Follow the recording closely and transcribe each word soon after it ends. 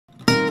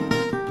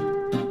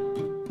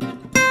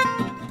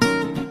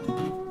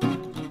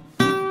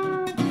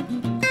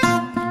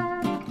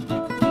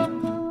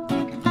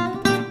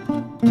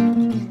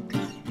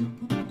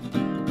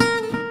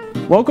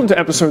Welcome to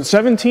episode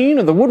 17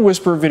 of the Wood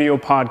Whisperer video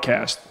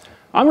podcast.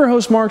 I'm your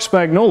host Mark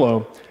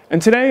Spagnolo, and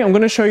today I'm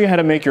going to show you how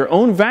to make your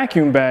own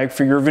vacuum bag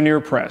for your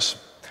veneer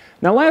press.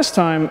 Now last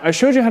time I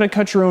showed you how to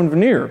cut your own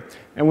veneer,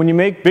 and when you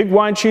make big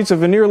wide sheets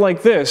of veneer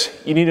like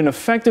this, you need an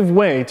effective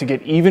way to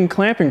get even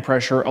clamping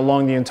pressure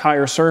along the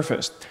entire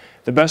surface.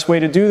 The best way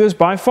to do this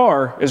by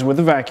far is with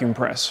a vacuum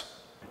press.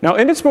 Now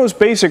in its most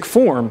basic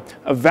form,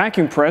 a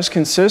vacuum press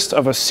consists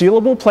of a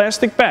sealable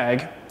plastic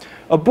bag,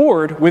 a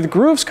board with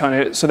grooves cut in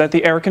it so that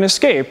the air can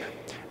escape,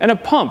 and a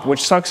pump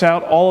which sucks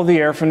out all of the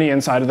air from the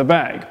inside of the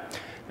bag.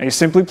 Now you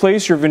simply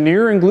place your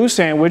veneer and glue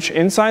sandwich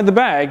inside the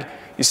bag,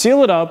 you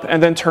seal it up,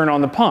 and then turn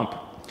on the pump.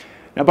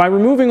 Now by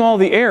removing all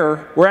the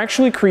air, we're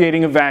actually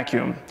creating a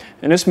vacuum,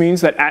 and this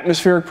means that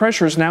atmospheric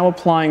pressure is now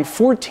applying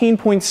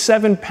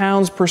 14.7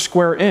 pounds per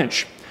square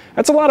inch.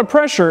 That's a lot of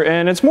pressure,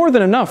 and it's more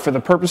than enough for the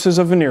purposes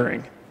of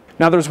veneering.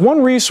 Now there's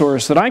one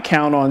resource that I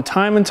count on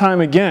time and time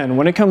again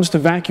when it comes to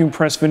vacuum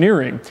press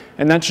veneering,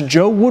 and that's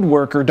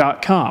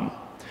joewoodworker.com.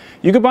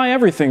 You can buy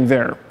everything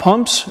there: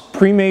 pumps,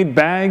 pre-made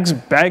bags,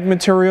 bag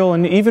material,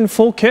 and even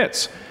full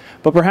kits.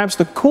 But perhaps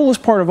the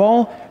coolest part of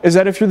all is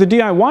that if you're the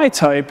DIY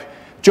type,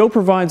 Joe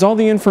provides all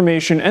the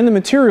information and the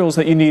materials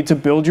that you need to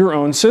build your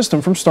own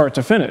system from start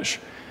to finish.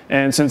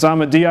 And since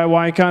I'm a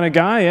DIY kind of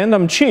guy and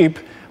I'm cheap,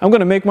 I'm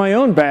going to make my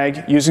own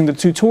bag using the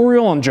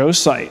tutorial on Joe's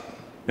site.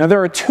 Now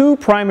there are two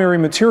primary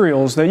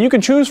materials that you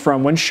can choose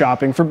from when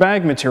shopping for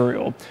bag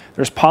material.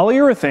 There's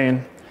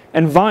polyurethane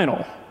and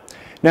vinyl.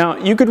 Now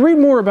you could read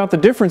more about the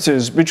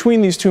differences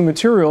between these two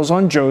materials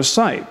on Joe's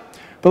site,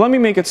 but let me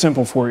make it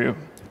simple for you.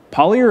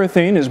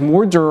 Polyurethane is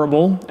more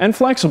durable and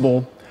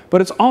flexible,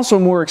 but it's also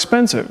more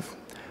expensive.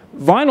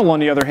 Vinyl, on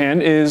the other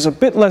hand, is a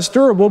bit less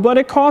durable, but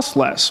it costs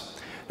less.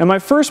 Now my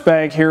first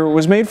bag here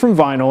was made from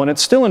vinyl, and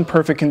it's still in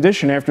perfect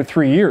condition after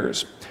 3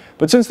 years.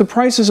 But since the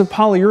prices of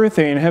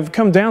polyurethane have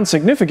come down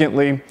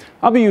significantly,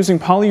 I'll be using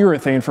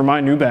polyurethane for my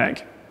new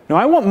bag. Now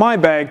I want my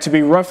bag to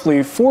be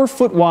roughly 4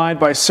 foot wide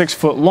by 6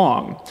 foot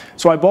long,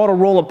 so I bought a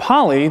roll of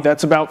poly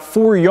that's about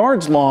 4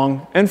 yards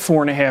long and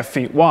 4.5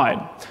 feet wide.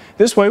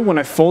 This way, when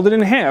I fold it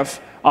in half,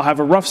 I'll have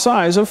a rough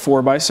size of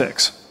 4 by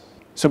 6.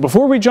 So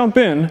before we jump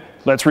in,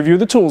 let's review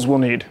the tools we'll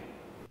need.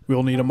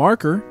 We'll need a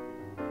marker,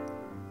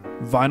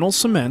 vinyl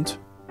cement,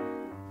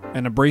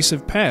 an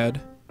abrasive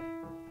pad,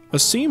 a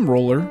seam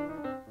roller,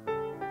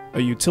 a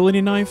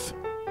utility knife,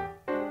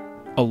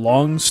 a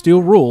long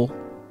steel rule,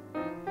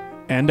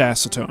 and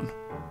acetone.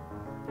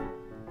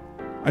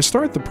 I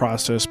start the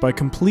process by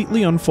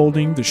completely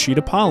unfolding the sheet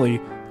of poly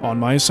on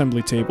my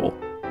assembly table.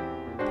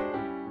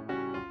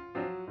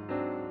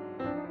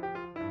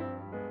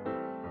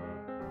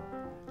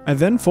 I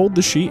then fold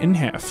the sheet in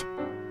half.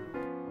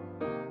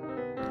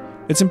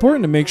 It's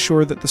important to make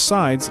sure that the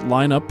sides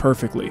line up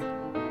perfectly.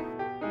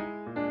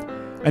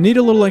 I need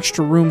a little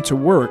extra room to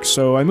work,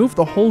 so I move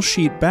the whole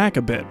sheet back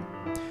a bit,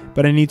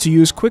 but I need to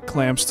use quick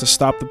clamps to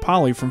stop the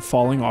poly from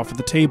falling off of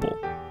the table.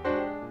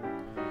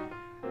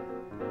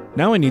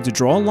 Now I need to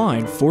draw a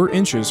line 4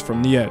 inches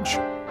from the edge.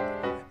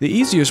 The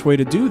easiest way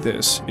to do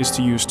this is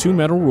to use 2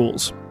 metal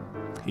rules.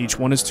 Each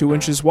one is 2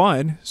 inches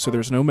wide, so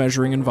there's no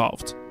measuring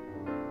involved.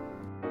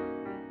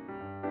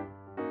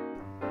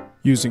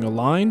 Using a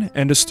line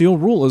and a steel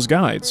rule as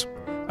guides,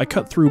 I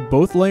cut through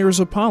both layers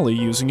of poly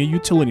using a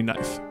utility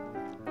knife.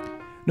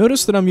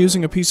 Notice that I'm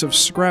using a piece of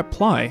scrap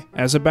ply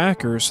as a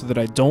backer so that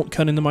I don't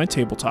cut into my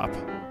tabletop.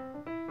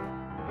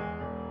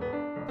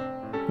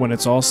 When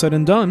it's all said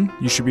and done,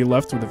 you should be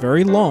left with a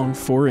very long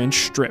 4-inch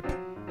strip.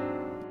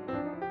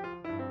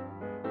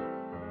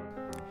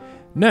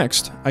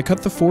 Next, I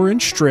cut the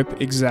 4-inch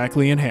strip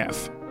exactly in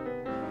half.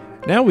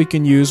 Now we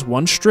can use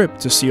one strip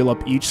to seal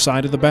up each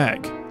side of the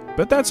bag,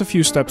 but that's a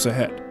few steps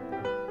ahead.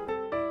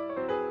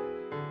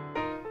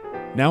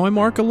 Now I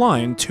mark a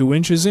line 2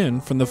 inches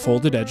in from the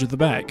folded edge of the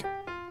bag.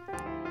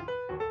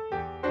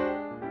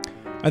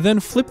 I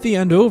then flip the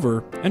end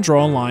over and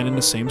draw a line in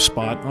the same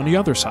spot on the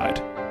other side.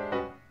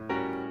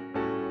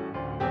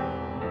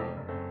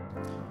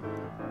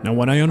 Now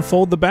when I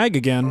unfold the bag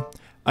again,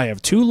 I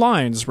have 2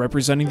 lines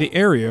representing the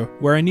area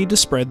where I need to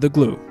spread the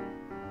glue.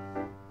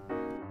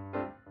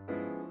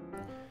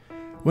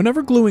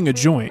 Whenever gluing a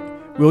joint,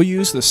 we'll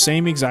use the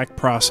same exact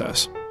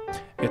process.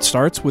 It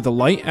starts with a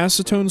light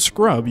acetone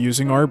scrub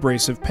using our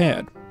abrasive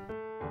pad.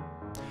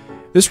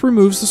 This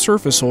removes the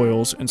surface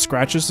oils and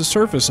scratches the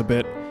surface a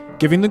bit,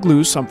 giving the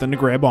glue something to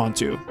grab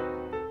onto.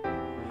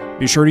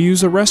 Be sure to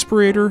use a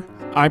respirator,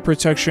 eye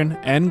protection,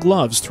 and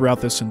gloves throughout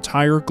this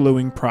entire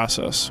gluing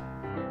process.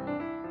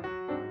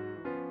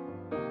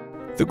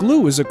 The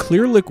glue is a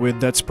clear liquid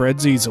that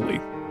spreads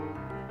easily.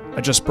 I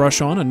just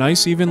brush on a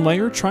nice even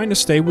layer, trying to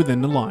stay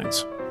within the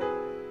lines.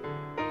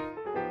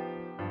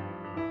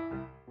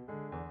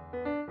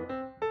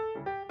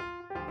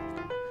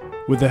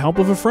 With the help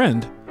of a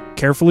friend,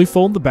 carefully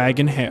fold the bag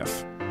in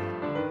half.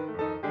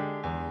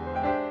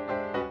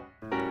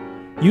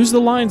 Use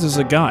the lines as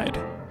a guide,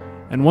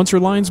 and once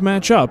your lines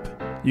match up,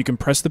 you can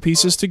press the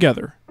pieces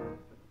together.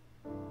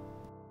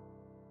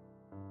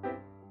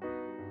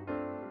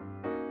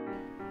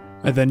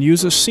 I then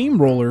use a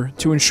seam roller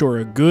to ensure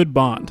a good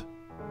bond.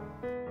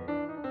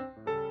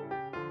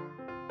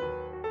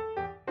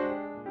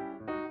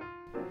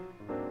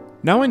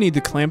 Now I need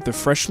to clamp the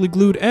freshly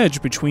glued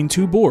edge between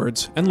two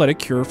boards and let it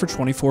cure for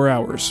 24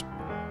 hours.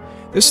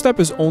 This step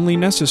is only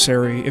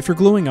necessary if you're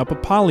gluing up a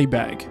poly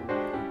bag.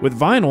 With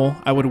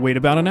vinyl, I would wait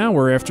about an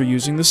hour after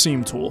using the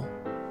seam tool.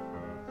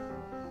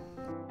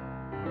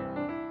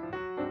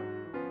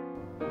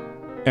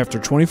 After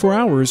 24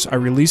 hours, I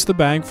release the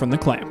bag from the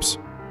clamps.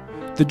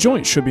 The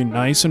joint should be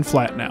nice and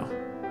flat now.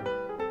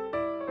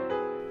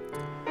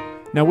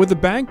 Now with the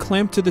bag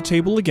clamped to the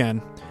table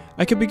again,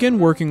 I can begin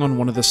working on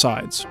one of the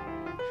sides.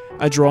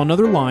 I draw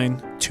another line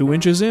 2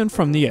 inches in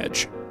from the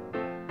edge.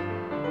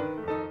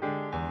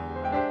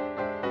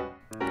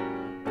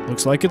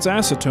 Looks like it's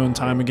acetone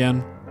time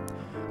again.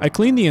 I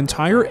clean the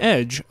entire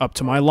edge up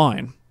to my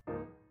line,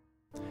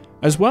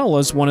 as well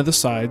as one of the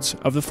sides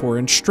of the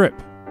 4-inch strip.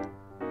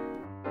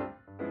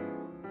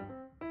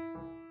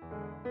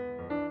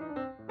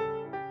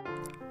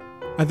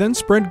 I then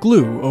spread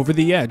glue over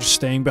the edge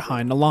staying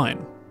behind the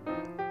line.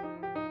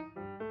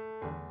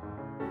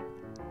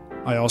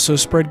 I also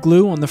spread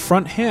glue on the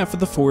front half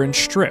of the 4-inch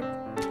strip.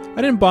 I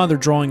didn't bother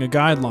drawing a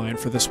guideline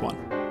for this one.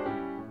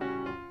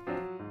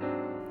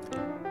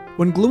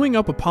 When gluing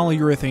up a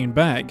polyurethane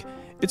bag,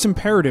 it's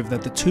imperative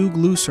that the two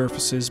glue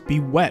surfaces be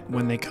wet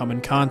when they come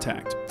in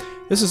contact.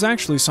 This is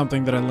actually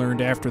something that I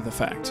learned after the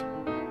fact.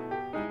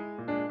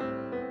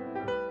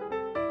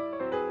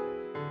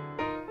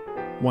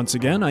 Once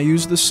again, I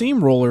use the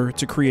seam roller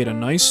to create a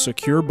nice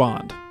secure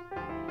bond.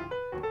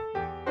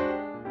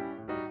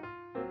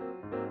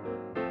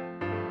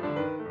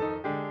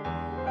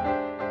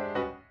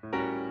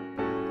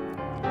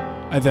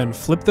 I then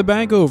flip the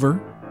bag over,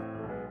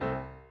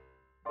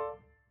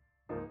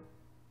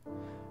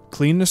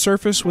 clean the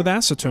surface with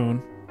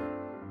acetone,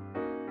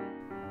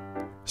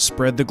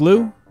 spread the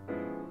glue,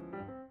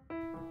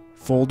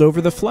 fold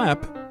over the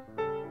flap,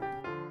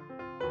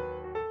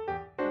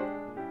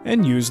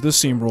 and use the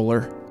seam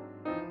roller.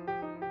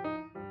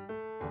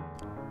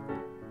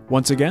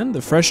 Once again,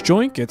 the fresh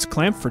joint gets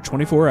clamped for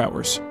 24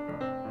 hours.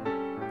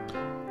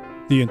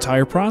 The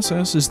entire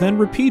process is then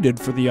repeated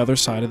for the other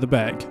side of the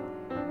bag.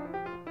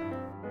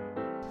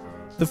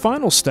 The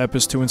final step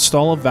is to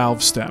install a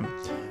valve stem.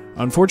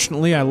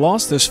 Unfortunately, I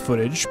lost this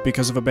footage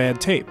because of a bad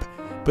tape,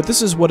 but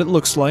this is what it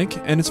looks like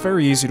and it's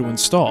very easy to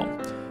install.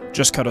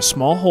 Just cut a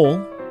small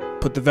hole,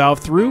 put the valve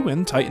through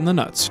and tighten the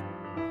nuts.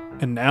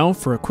 And now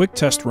for a quick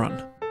test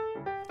run.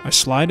 I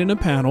slide in a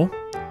panel,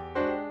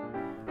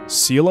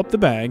 seal up the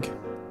bag,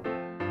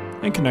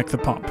 and connect the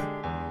pump.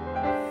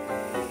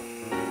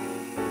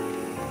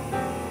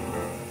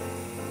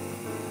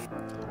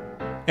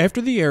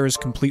 After the air is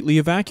completely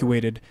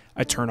evacuated,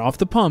 I turn off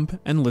the pump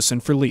and listen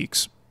for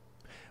leaks.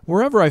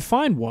 Wherever I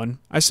find one,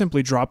 I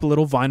simply drop a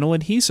little vinyl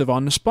adhesive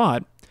on the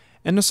spot,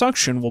 and the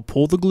suction will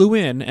pull the glue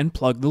in and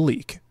plug the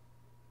leak.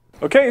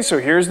 Okay, so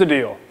here's the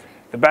deal.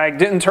 The bag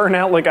didn't turn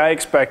out like I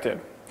expected.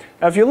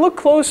 Now if you look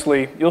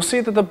closely, you'll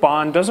see that the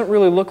bond doesn't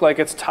really look like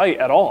it's tight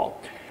at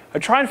all. I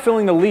tried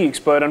filling the leaks,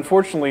 but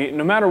unfortunately,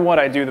 no matter what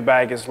I do, the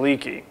bag is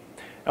leaky.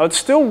 Now it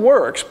still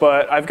works,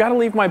 but I've got to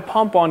leave my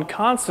pump on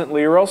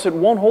constantly or else it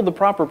won't hold the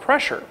proper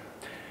pressure.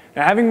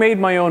 Now having made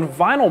my own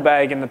vinyl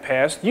bag in the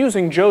past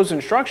using Joe's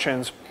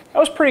instructions, I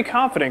was pretty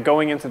confident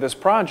going into this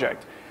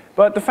project.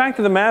 But the fact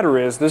of the matter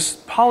is, this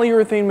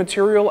polyurethane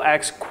material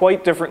acts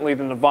quite differently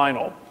than the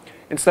vinyl.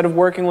 Instead of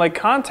working like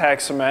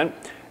contact cement,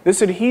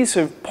 this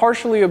adhesive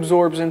partially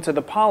absorbs into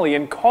the poly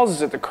and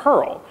causes it to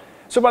curl.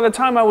 So by the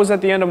time I was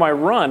at the end of my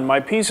run, my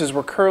pieces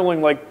were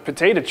curling like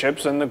potato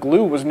chips and the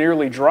glue was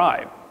nearly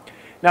dry.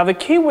 Now the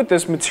key with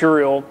this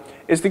material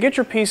is to get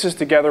your pieces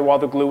together while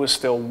the glue is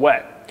still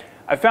wet.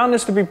 I found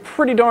this to be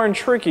pretty darn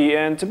tricky,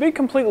 and to be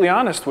completely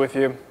honest with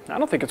you, I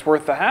don't think it's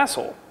worth the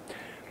hassle.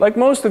 Like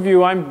most of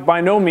you, I'm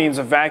by no means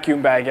a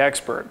vacuum bag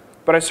expert,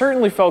 but I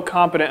certainly felt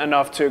competent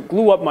enough to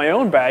glue up my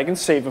own bag and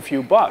save a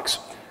few bucks.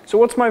 So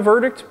what's my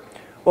verdict?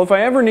 Well, if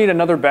I ever need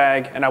another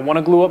bag and I want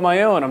to glue up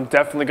my own, I'm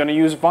definitely going to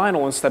use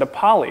vinyl instead of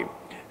poly.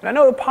 And I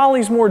know the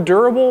poly's more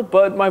durable,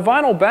 but my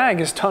vinyl bag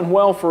has done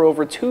well for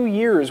over 2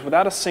 years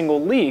without a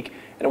single leak,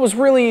 and it was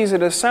really easy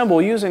to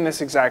assemble using this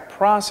exact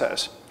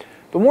process.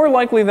 But more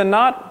likely than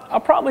not, I'll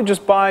probably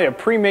just buy a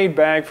pre-made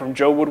bag from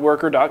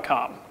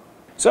joewoodworker.com.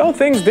 So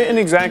things didn't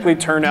exactly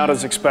turn out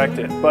as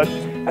expected, but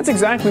that's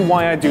exactly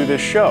why I do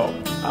this show.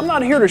 I'm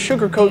not here to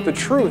sugarcoat the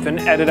truth and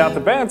edit out the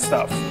bad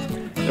stuff.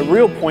 The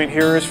real point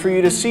here is for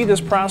you to see this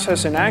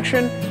process in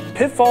action,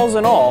 pitfalls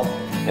and all,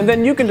 and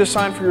then you can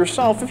decide for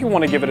yourself if you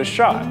want to give it a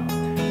shot.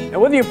 Now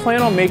whether you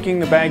plan on making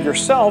the bag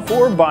yourself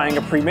or buying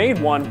a pre-made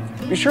one,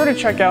 be sure to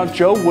check out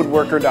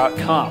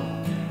joewoodworker.com.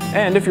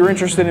 And if you're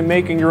interested in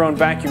making your own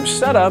vacuum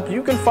setup,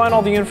 you can find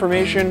all the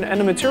information and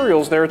the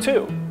materials there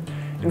too.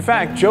 In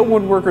fact,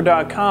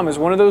 joewoodworker.com is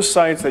one of those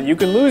sites that you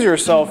can lose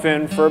yourself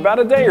in for about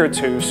a day or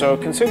two, so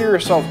consider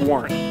yourself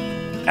warned.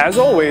 As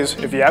always,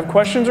 if you have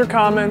questions or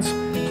comments,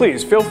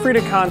 please feel free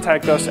to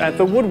contact us at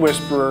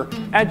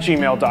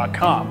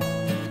thewoodwhisperer@gmail.com.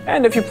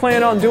 And if you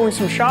plan on doing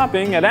some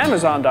shopping at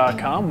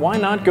Amazon.com, why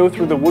not go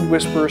through the Wood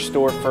Whisperer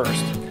store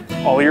first?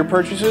 All your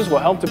purchases will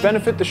help to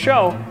benefit the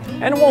show,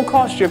 and it won't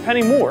cost you a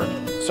penny more.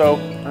 So,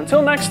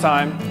 until next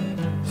time,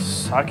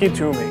 sake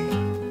to me.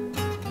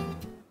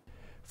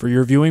 For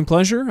your viewing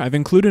pleasure, I've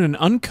included an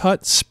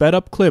uncut,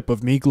 sped-up clip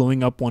of me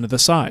gluing up one of the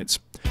sides.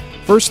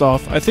 First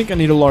off, I think I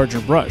need a larger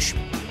brush.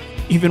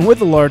 Even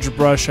with a larger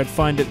brush, I'd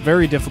find it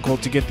very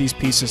difficult to get these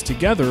pieces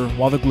together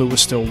while the glue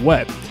was still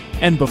wet,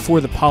 and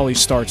before the poly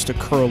starts to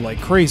curl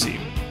like crazy.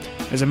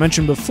 As I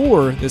mentioned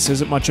before, this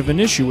isn't much of an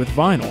issue with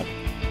vinyl.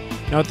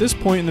 Now at this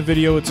point in the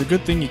video, it's a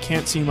good thing you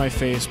can't see my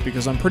face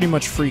because I'm pretty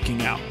much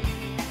freaking out.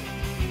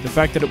 The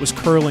fact that it was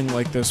curling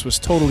like this was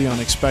totally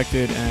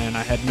unexpected and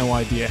I had no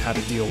idea how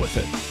to deal with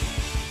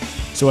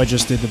it. So I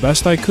just did the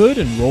best I could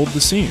and rolled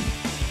the seam.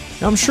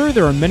 Now I'm sure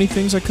there are many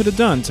things I could have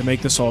done to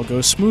make this all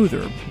go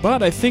smoother,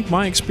 but I think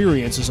my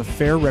experience is a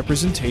fair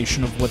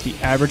representation of what the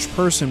average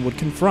person would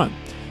confront.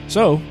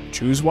 So,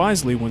 choose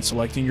wisely when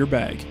selecting your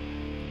bag.